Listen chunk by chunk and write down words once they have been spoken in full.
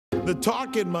The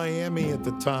talk in Miami at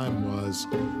the time was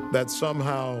that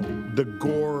somehow the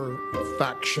Gore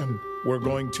faction were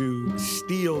going to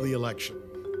steal the election.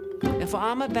 If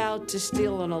I'm about to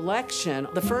steal an election,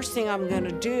 the first thing I'm going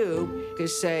to do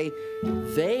is say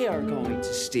they are going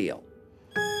to steal.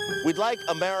 We'd like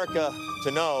America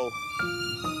to know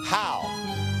how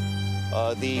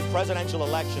the presidential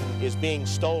election is being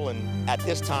stolen at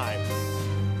this time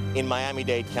in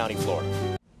Miami-Dade County,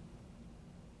 Florida.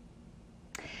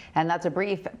 And that's a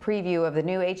brief preview of the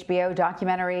new HBO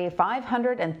documentary,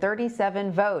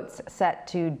 537 Votes, set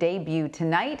to debut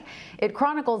tonight. It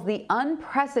chronicles the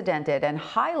unprecedented and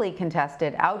highly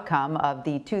contested outcome of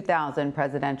the 2000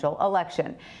 presidential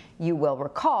election. You will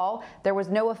recall there was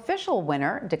no official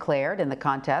winner declared in the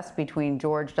contest between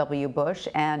George W. Bush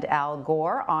and Al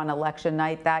Gore on election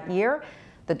night that year.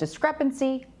 The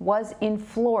discrepancy was in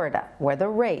Florida, where the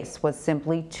race was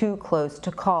simply too close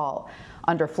to call.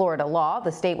 Under Florida law,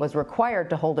 the state was required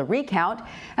to hold a recount,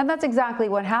 and that's exactly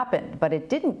what happened. But it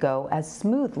didn't go as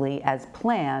smoothly as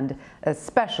planned,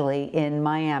 especially in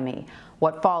Miami.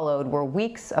 What followed were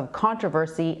weeks of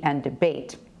controversy and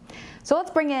debate. So let's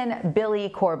bring in Billy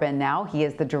Corben now. He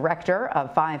is the director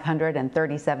of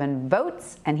 537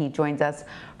 Votes, and he joins us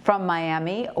from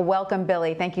Miami. Welcome,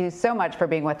 Billy. Thank you so much for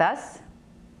being with us.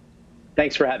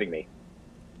 Thanks for having me.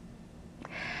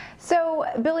 So,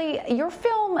 Billy, your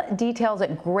film details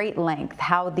at great length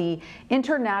how the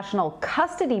international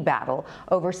custody battle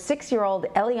over 6-year-old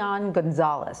Elián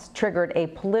González triggered a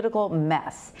political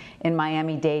mess in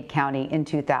Miami-Dade County in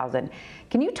 2000.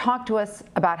 Can you talk to us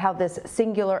about how this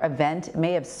singular event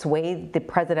may have swayed the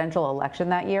presidential election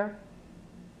that year?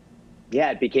 Yeah,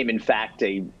 it became, in fact,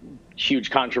 a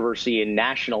huge controversy in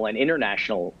national and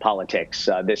international politics.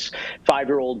 This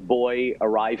 5-year-old boy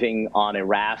arriving on a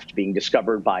raft, being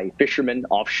discovered by fishermen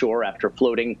offshore after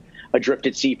floating adrift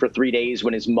at sea for 3 days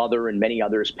when his mother and many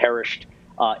others perished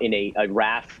in a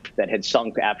raft that had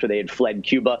sunk after they had fled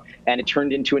Cuba. And it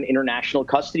turned into an international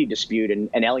custody dispute.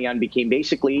 And Elián became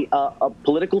basically a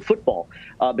political football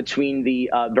between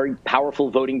the very powerful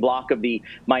voting bloc of the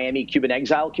Miami Cuban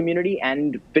exile community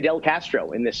and Fidel Castro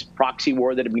in this proxy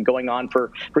war that had been going on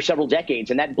for several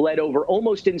decades. And that bled over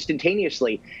almost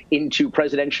instantaneously into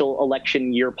presidential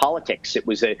election year politics. It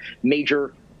was a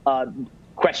major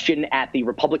question at the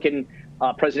Republican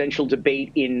presidential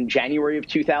debate in January of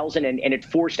 2000, and it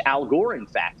forced Al Gore, in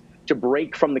fact, to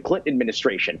break from the Clinton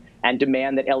administration and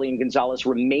demand that Elián González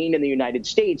remain in the United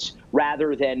States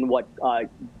rather than what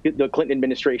the Clinton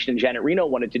administration and Janet Reno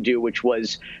wanted to do, which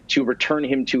was to return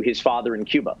him to his father in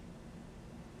Cuba.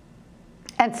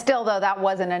 And still, though, that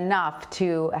wasn't enough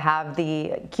to have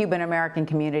the Cuban-American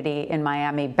community in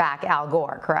Miami back Al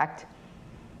Gore, correct?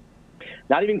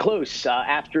 Not even close.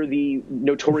 After the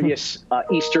notorious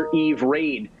Easter Eve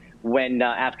raid, when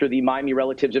after the Miami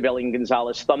relatives of Elián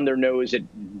González thumbed their nose at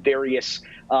various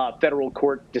federal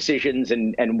court decisions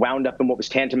and wound up in what was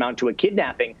tantamount to a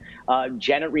kidnapping,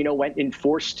 Janet Reno went and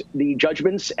enforced the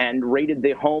judgments and raided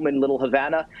the home in Little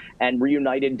Havana and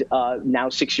reunited now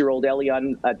 6-year-old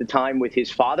Elián at the time with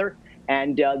his father.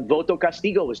 And voto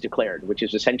castigo was declared, which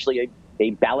is essentially a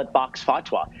ballot box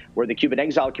fatwa, where the Cuban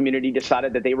exile community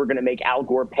decided that they were going to make Al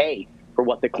Gore pay for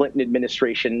what the Clinton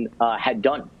administration had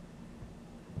done.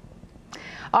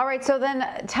 All right, so then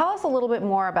tell us a little bit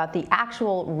more about the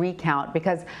actual recount,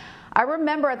 because I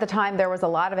remember at the time there was a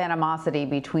lot of animosity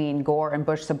between Gore and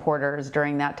Bush supporters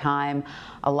during that time,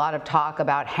 a lot of talk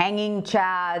about hanging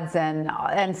chads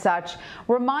and such.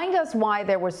 Remind us why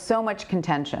there was so much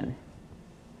contention.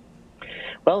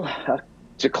 Well,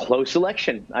 it's a close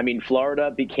election. I mean, Florida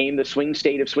became the swing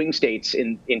state of swing states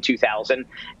in 2000,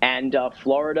 and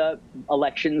Florida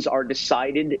elections are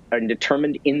decided and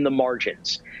determined in the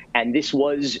margins. And this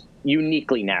was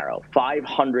uniquely narrow.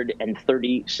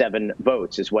 537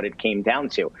 votes is what it came down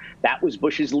to. That was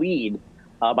Bush's lead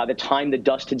by the time the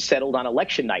dust had settled on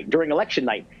election night. During election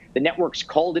night, the networks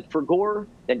called it for Gore,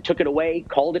 then took it away,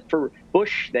 called it for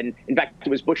Bush. Then, in fact, it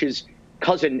was Bush's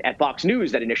cousin at Fox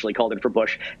News that initially called it for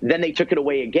Bush. Then they took it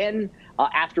away again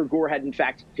after Gore had, in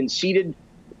fact, conceded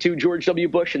to George W.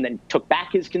 Bush and then took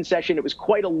back his concession. It was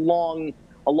quite a long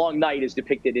night, as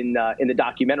depicted in the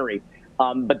documentary.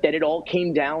 But then it all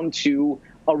came down to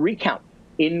a recount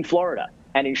in Florida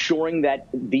and ensuring that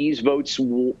these votes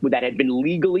that had been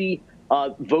legally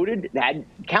voted had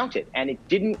counted. And it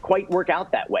didn't quite work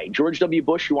out that way. George W.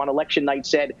 Bush, who on election night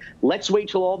said, let's wait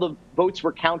till all the votes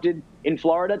were counted in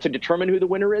Florida to determine who the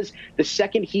winner is. The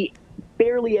second he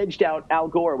barely edged out Al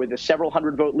Gore with a several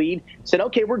hundred vote lead, said,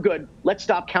 OK, we're good. Let's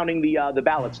stop counting the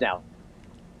ballots now.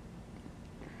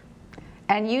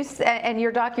 And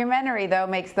your documentary, though,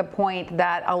 makes the point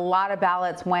that a lot of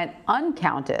ballots went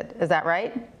uncounted. Is that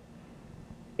right?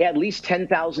 At least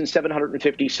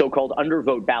 10,750 so-called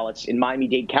undervote ballots in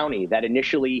Miami-Dade County that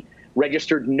initially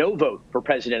registered no vote for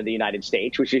President of the United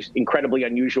States, which is incredibly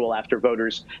unusual after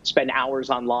voters spend hours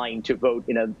online to vote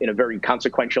in a very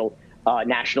consequential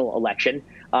national election.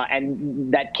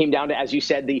 And that came down to, as you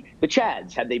said, the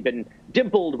Chads. Had they been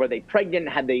dimpled? Were they pregnant?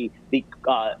 Had the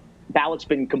ballots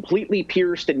been completely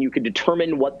pierced and you could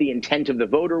determine what the intent of the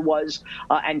voter was?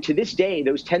 And to this day,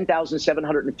 those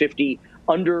 10,750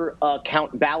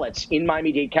 undercount ballots in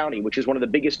Miami-Dade County, which is one of the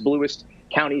biggest, bluest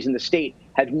counties in the state,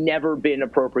 have never been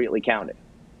appropriately counted.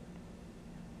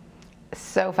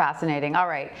 So fascinating. All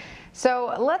right.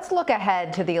 So let's look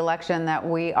ahead to the election that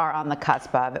we are on the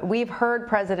cusp of. We've heard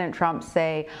President Trump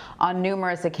say on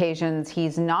numerous occasions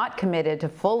he's not committed to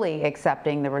fully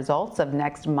accepting the results of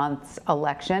next month's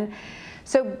election.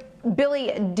 So,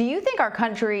 Billy, do you think our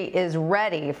country is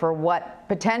ready for what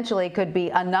potentially could be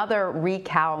another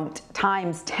recount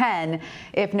times 10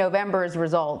 if November's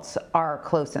results are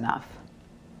close enough?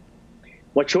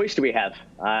 What choice do we have?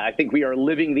 I think we are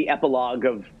living the epilogue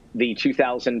of the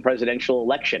 2000 presidential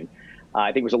election.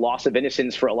 I think it was a loss of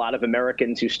innocence for a lot of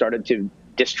Americans who started to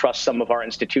distrust some of our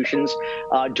institutions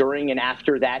during and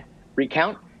after that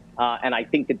recount. And I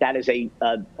think that is a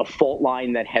fault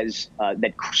line that has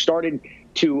that started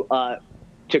to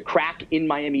crack in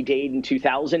Miami-Dade in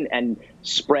 2000 and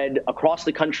spread across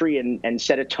the country and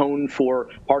set a tone for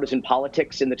partisan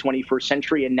politics in the 21st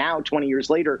century. And now, 20 years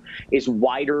later, is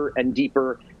wider and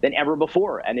deeper than ever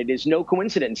before. And it is no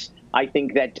coincidence, I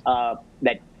think, that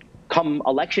come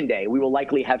Election Day, we will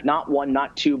likely have not one,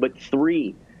 not two, but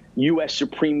three U.S.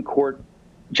 Supreme Court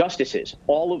justices,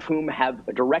 all of whom have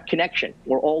a direct connection,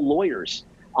 or all lawyers,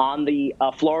 on the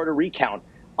Florida recount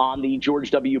on the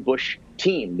George W. Bush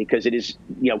team, because it is,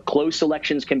 close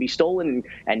elections can be stolen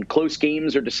and close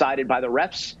games are decided by the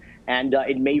refs. And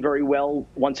it may very well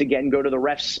once again go to the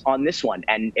refs on this one.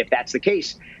 And if that's the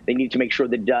case, they need to make sure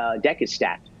the deck is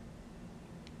stacked.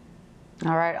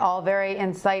 All right, all very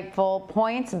insightful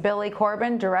points. Billy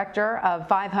Corben, director of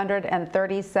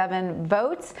 537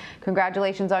 Votes.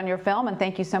 Congratulations on your film, and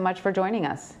thank you so much for joining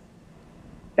us.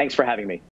 Thanks for having me.